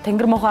шаардлагатай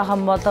тэнгэр мохоо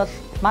хам бол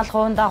мал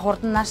хувандаа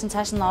хурдан нааш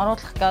цааш нь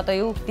оруулах гэ одоо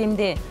юу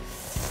гэмдэ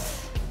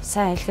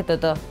сайн хэлэхэд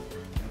одоо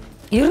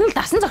ер нь л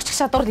дасан зогчих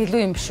чадвар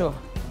илүү юм биш үү?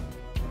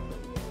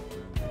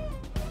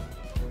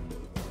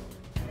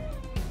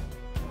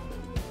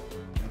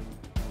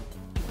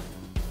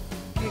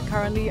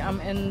 Currently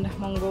I'm in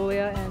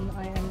Mongolia and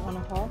I am on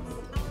a horse.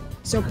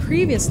 So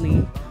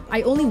previously,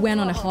 I only went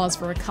on a horse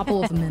for a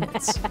couple of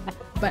minutes,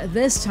 but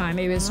this time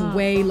it was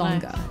way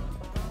longer.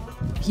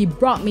 He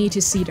brought me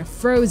to see the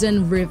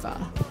frozen river.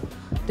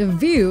 The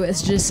view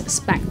is just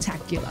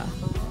spectacular.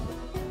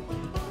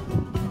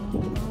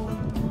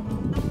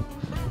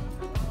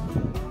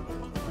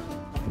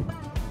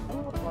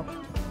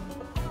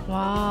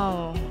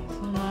 Wow,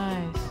 so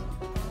nice.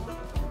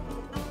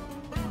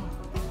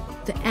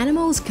 The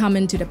animals come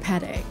into the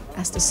paddock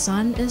as the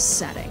sun is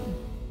setting.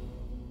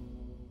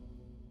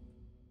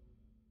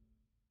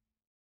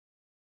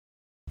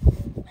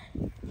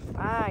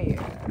 Fire.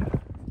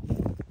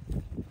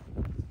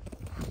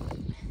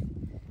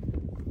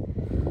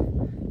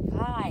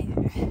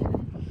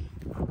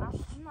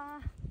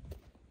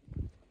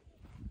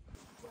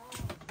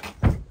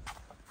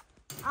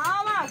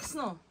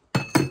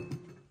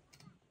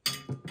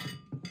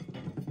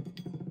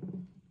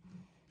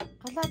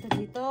 Kalada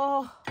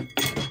dito.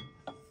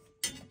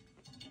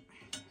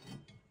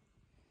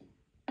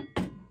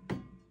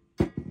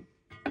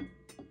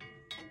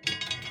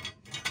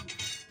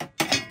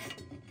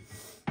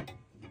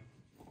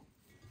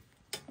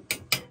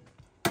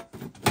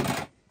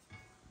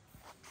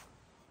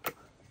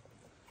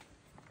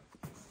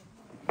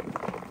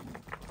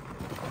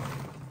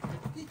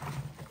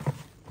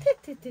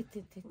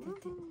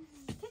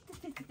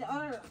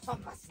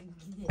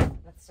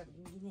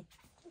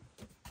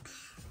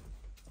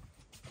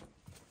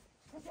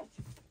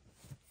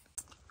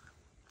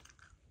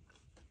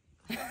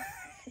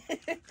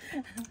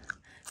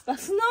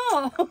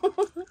 Басна.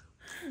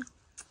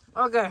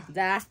 Okay.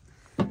 За.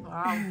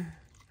 Wow.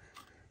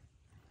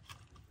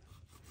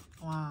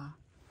 Wow.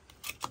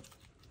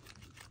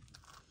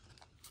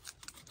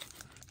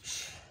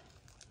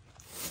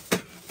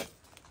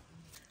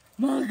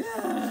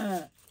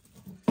 Мага.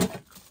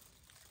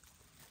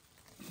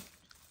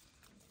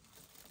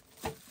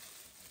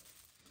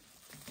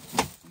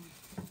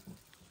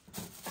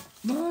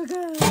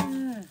 Мага.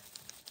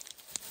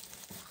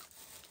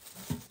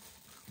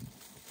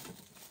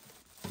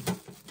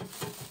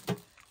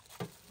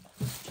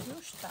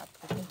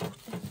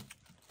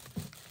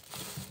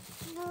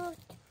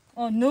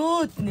 Oh,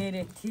 nude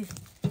nere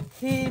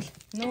heel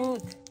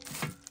nude.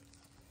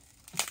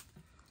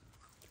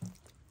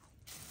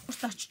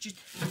 Устачиж.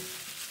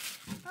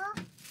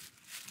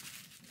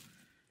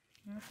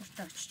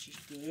 Устачиж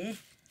дээ.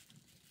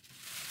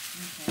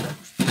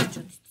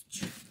 Nude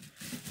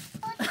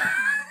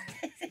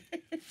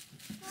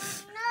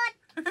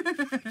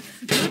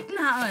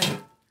наа.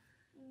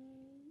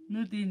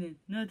 Nude ин.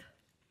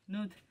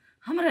 Nude.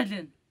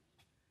 Хамралэн.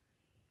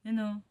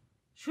 Энэ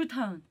шүт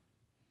хаан.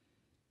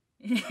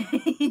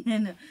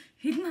 Энэ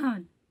хилэн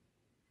хаан.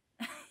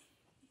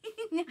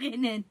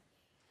 Нэрэн.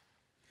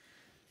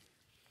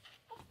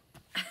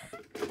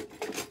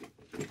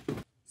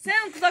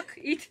 Sound clock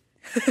eat.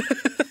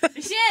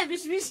 Биш.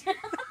 6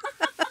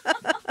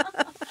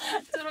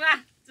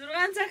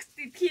 цагт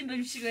идэх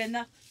юм шиг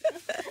байна.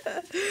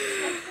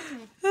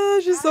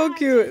 She's so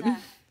cute.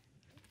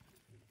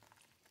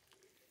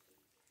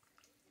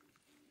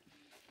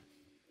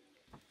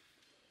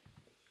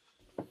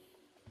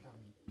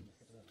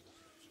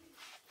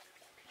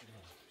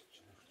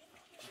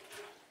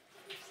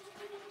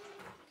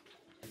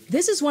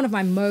 This is one of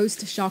my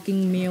most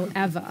shocking meal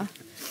ever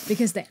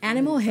because the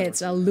animal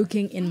heads are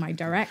looking in my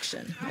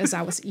direction as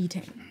I was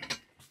eating.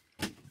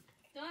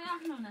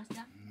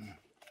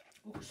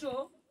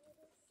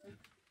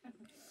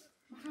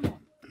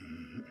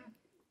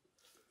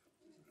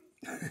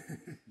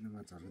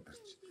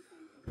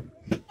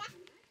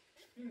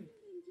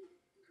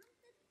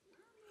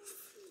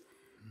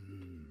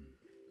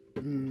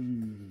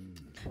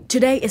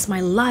 Today is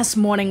my last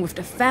morning with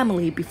the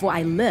family before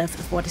I left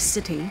for the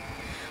city,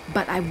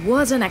 but I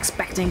wasn't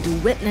expecting to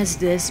witness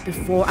this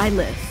before I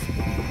left.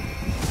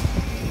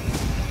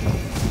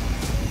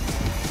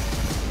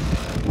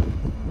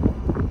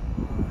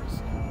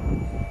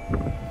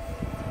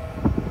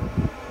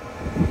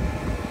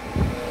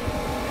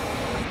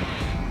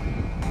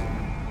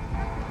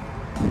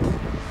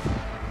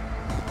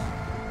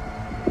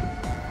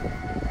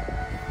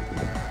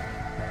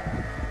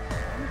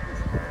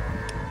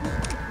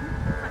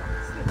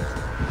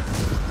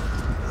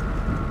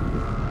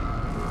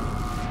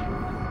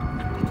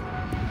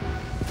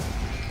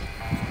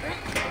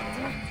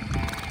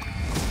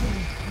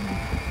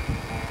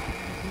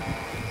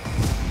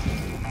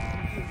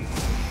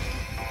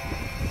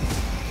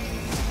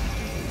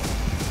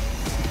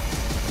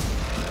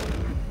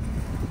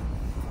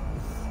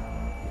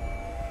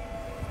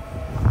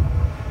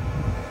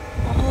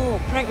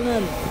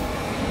 Pregnant.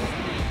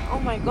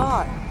 Oh my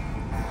god.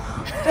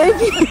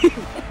 Baby.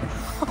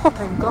 Oh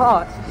my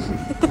god.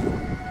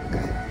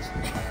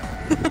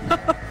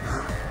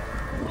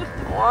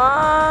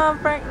 Wow,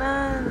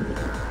 pregnant.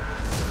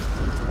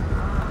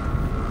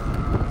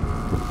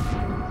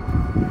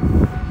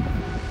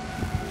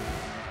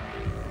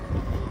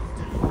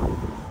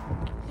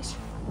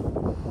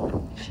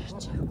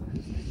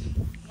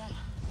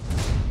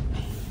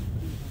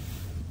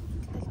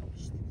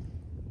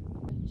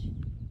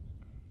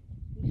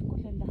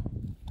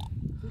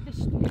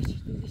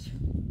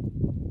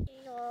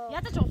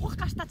 Ядаж ухах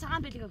гартаа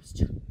цагаан бэлэг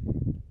өмсч.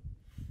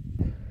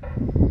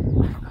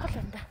 Марахгүй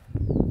юм да.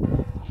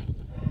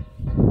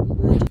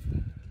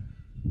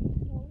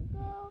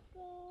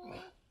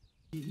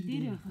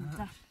 Дээр явах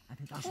за.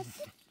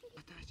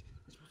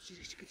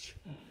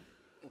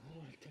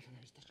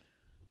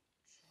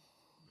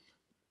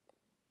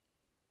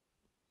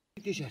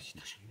 Дээш харж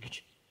тааш ингэж.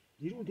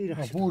 Ирүүн дээр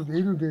хаа бүр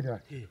ирүүн дээр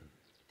хаа.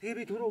 Тэгээ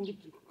би түрүү ингэж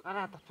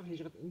гараа татвар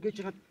хийж гад ингэж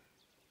жагаад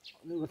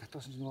нөгөө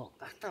татварсан чинь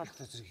нөгөө гартаа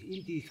болохтой зэрэг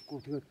энд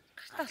ихгүй тэгээд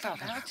гартаа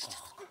гараад.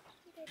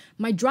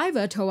 My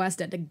driver told us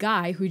that the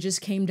guy who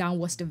just came down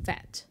was the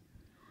vet.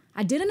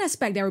 I didn't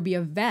expect there would be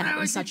a vet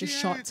in such a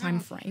short time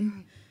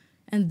frame.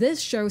 And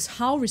this shows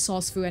how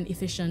resourceful and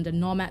efficient the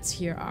nomads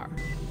here are.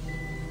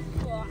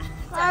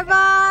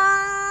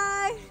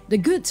 Bye-bye! The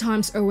good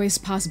times always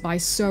pass by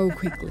so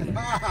quickly.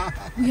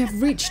 We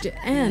have reached the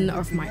end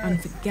of my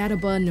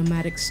unforgettable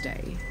nomadic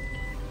stay.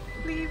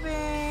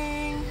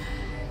 Leaving.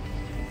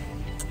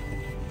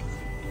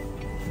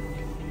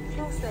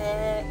 So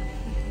sad.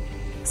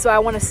 So I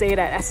want to say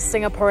that as a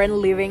Singaporean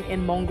living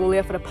in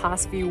Mongolia for the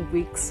past few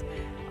weeks,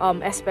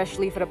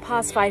 especially for the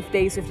past 5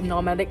 days with the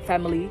nomadic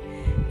family,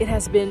 it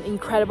has been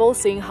incredible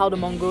seeing how the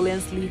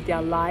Mongolians live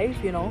their life,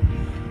 you know.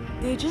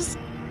 They just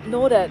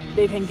know that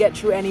they can get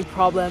through any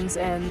problems,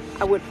 and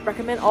I would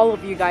recommend all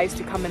of you guys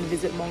to come and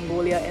visit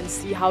Mongolia and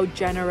see how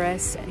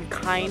generous and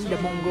kind the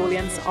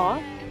Mongolians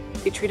are.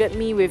 They treated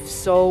me with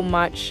so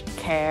much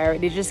care.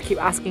 They just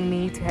keep asking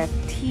me to have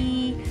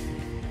tea,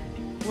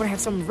 want to have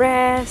some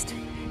rest,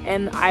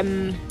 and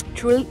I'm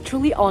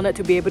truly honored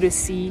to be able to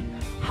see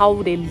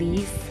how they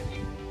live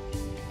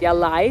their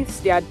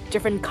lives, their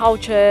different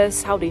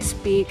cultures, how they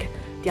speak,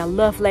 their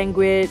love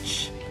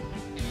language,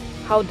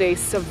 how they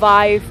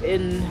survive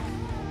in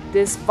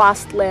this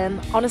vast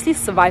land. Honestly,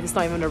 survive is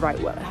not even the right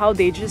word. How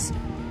they just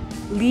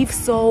live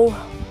so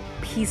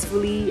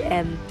peacefully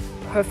and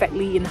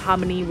perfectly in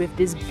harmony with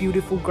this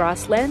beautiful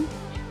grassland.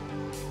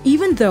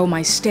 Even though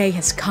my stay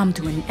has come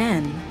to an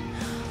end,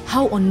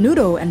 how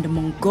Unurbileg and the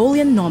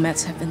Mongolian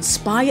nomads have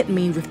inspired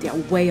me with their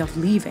way of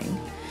living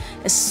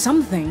is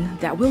something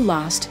that will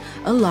last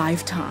a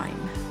lifetime.